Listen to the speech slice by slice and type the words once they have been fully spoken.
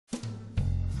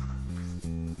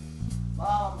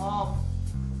Mom, Mom.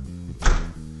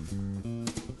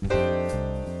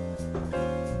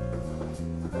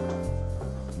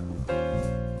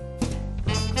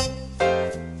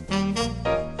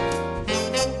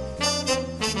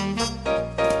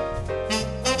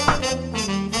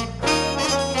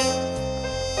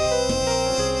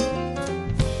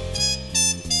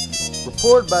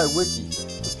 Reported by Wiki,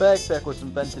 the backpack was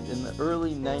invented in the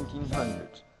early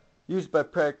 1900s. Used by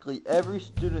practically every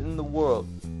student in the world,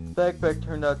 the backpack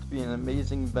turned out to be an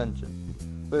amazing invention.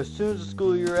 But as soon as the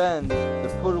school year ends,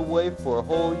 they're put away for a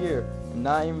whole year and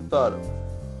not even thought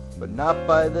of. But not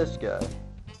by this guy.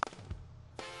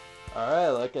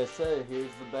 Alright, like I said, here's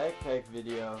the backpack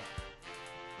video.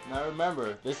 Now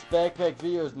remember, this backpack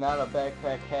video is not a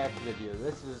backpack hack video.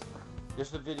 This is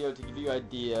just a video to give you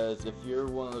ideas if you're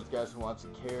one of those guys who wants to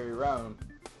carry around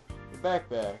your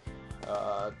backpack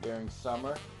during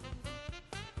summer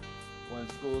when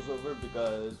school's over,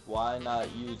 because why not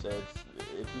use it?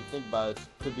 If you think about it,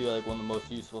 it could be like one of the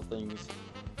most useful things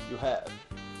you have.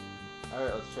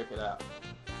 Alright, let's check it out.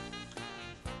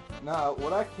 Now,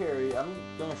 what I carry, I'm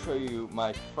going to show you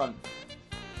my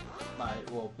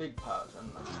big pouch.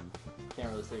 Can't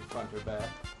really say front or back.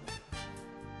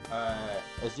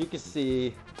 As you can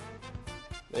see,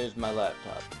 there's my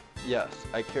laptop. Yes,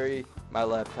 I carry my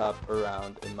laptop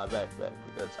around in my backpack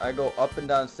because I go up and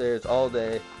down stairs all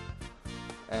day,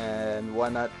 and why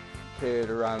not carry it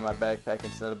around in my backpack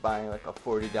instead of buying like a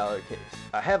 $40 case.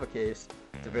 I have a case,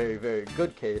 it's a very, very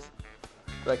good case,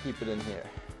 but I keep it in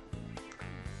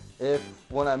here.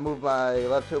 When I move my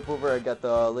laptop over, I got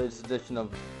the latest edition of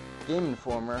Game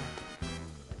Informer,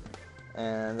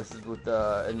 and this is with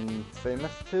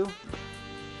Infamous 2.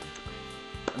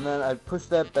 And then I push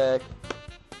that back,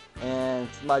 and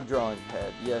it's my drawing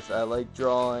pad. Yes, I like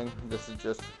drawing. This is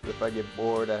just if I get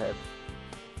bored, I have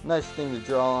a nice thing to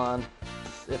draw on.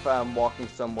 If I'm walking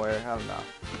somewhere, I don't know.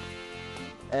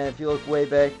 And if you look way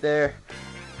back there,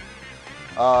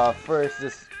 first,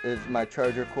 this is my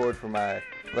charger cord for my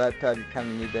laptop. You kind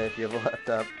of need that if you have a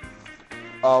laptop.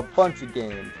 A bunch of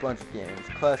games.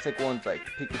 Classic ones like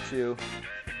Pikachu,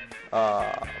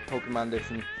 Pokemon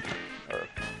Edition, or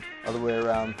other way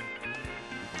around.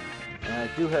 And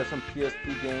I do have some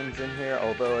PSP games in here,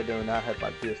 although I do not have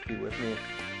my PSP with me.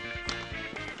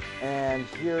 And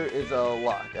here is a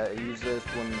lock. I use this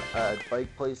when I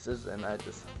bike places, and I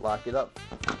just lock it up.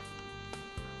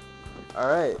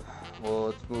 Alright, well,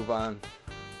 let's move on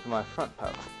to my front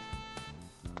pouch.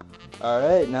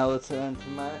 Alright, now let's head into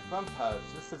my front pouch.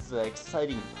 This is an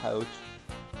exciting pouch.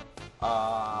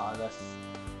 That's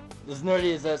as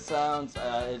nerdy as that sounds,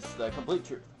 it's the complete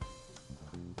truth.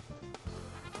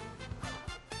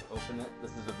 Open it.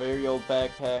 This is a very old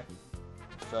backpack,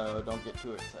 so don't get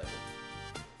too excited.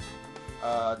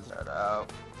 Start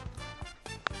out.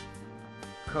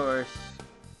 Of course,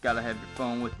 gotta have your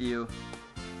phone with you.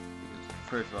 Because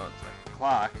first of all, it's like a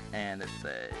clock, and it's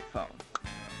a phone.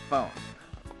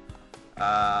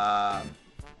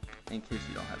 In case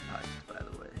you don't have pockets, by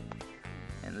the way.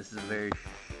 And this is a very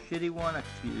shitty one,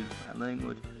 excuse my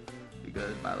language,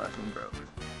 because my last one broke.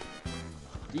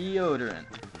 Deodorant.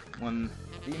 One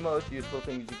of the most useful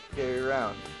things you can carry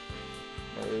around.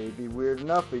 May be weird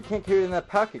enough, but you can't carry it in that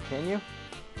pocket, can you?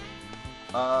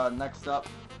 Next up,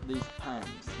 these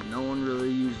pens. No one really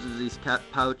uses these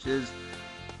pouches.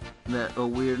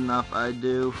 Weird enough, I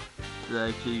do. It's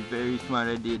actually a very smart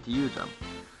idea to use them.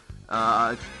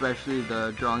 Especially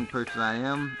the drawing person I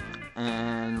am,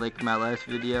 and like my last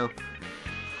video,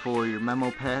 for your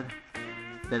memo pad,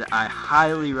 that I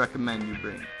highly recommend you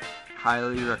bring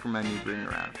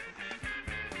around.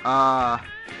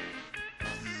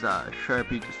 This is a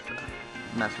Sharpie just to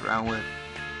mess around with.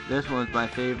 This one's my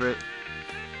favorite.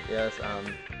 Yes,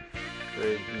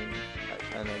 rating my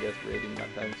pen, I guess, rating my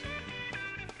pens.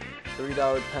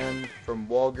 $3 pen from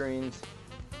Walgreens.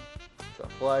 It's a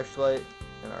flashlight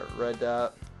and a red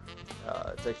dot.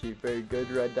 It's actually a very good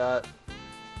red dot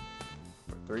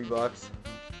for $3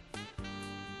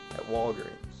 at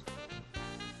Walgreens.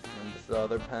 And this is the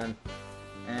other pen.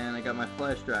 And I got my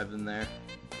flash drives in there.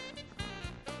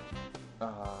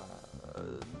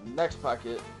 Next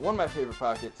pocket, one of my favorite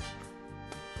pockets.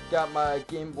 Got my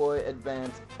Game Boy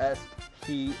Advance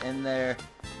SP in there.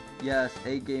 Yes,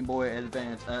 a Game Boy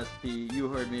Advance SP. You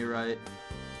heard me right.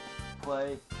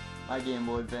 Play my Game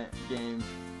Boy games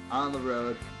on the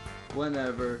road,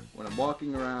 whenever, when I'm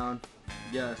walking around.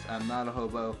 Yes, I'm not a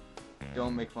hobo.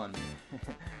 Don't make fun of me.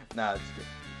 Nah, it's good.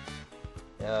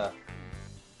 Yeah.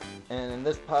 And in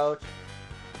this pouch,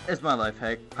 it's my life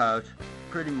hack pouch.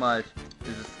 Pretty much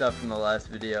is the stuff from the last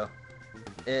video.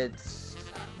 It's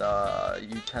the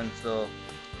utensil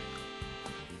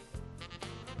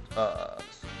uh,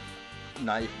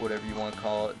 knife, whatever you want to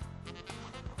call it,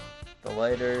 the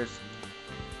lighters,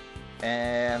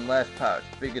 and last pouch,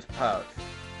 biggest pouch.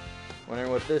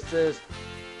 Wondering what this is?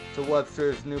 It's a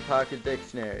Webster's New Pocket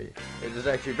Dictionary. It is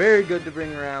actually very good to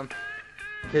bring around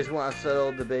in case you want to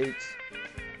settle debates,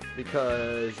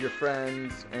 because your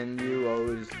friends and you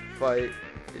always fight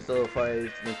these little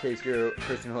fights, in case you're a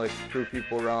person who likes to prove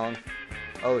people wrong.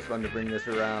 Always fun to bring this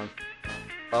around.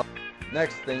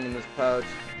 Next thing in this pouch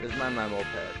is my memo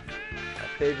pad. My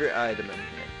favorite item in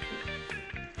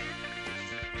here.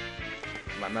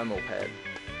 My memo pad.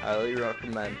 Highly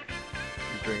recommend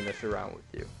you bring this around with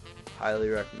you. Highly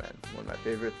recommend. One of my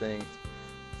favorite things,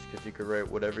 just because you can write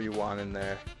whatever you want in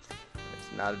there.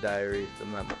 It's not a diary, it's a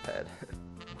memo pad.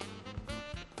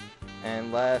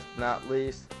 And last but not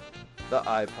least, the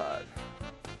iPod.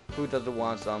 Who doesn't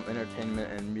want some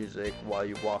entertainment and music while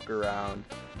you walk around,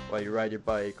 while you ride your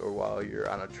bike, or while you're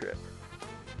on a trip?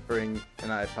 Bring an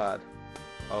iPod.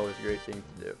 Always a great thing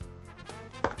to do.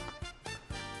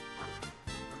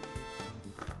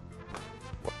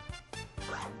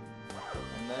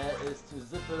 And that is to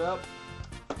zip it up.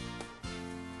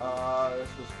 This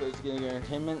was Crazy Gaming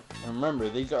Entertainment. And remember,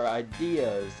 these are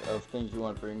ideas of things you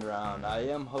want to bring around. I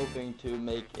am hoping to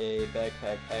make a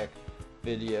backpack hack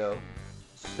video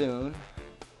soon,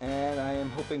 and I am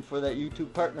hoping for that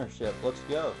YouTube partnership. Let's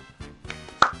go.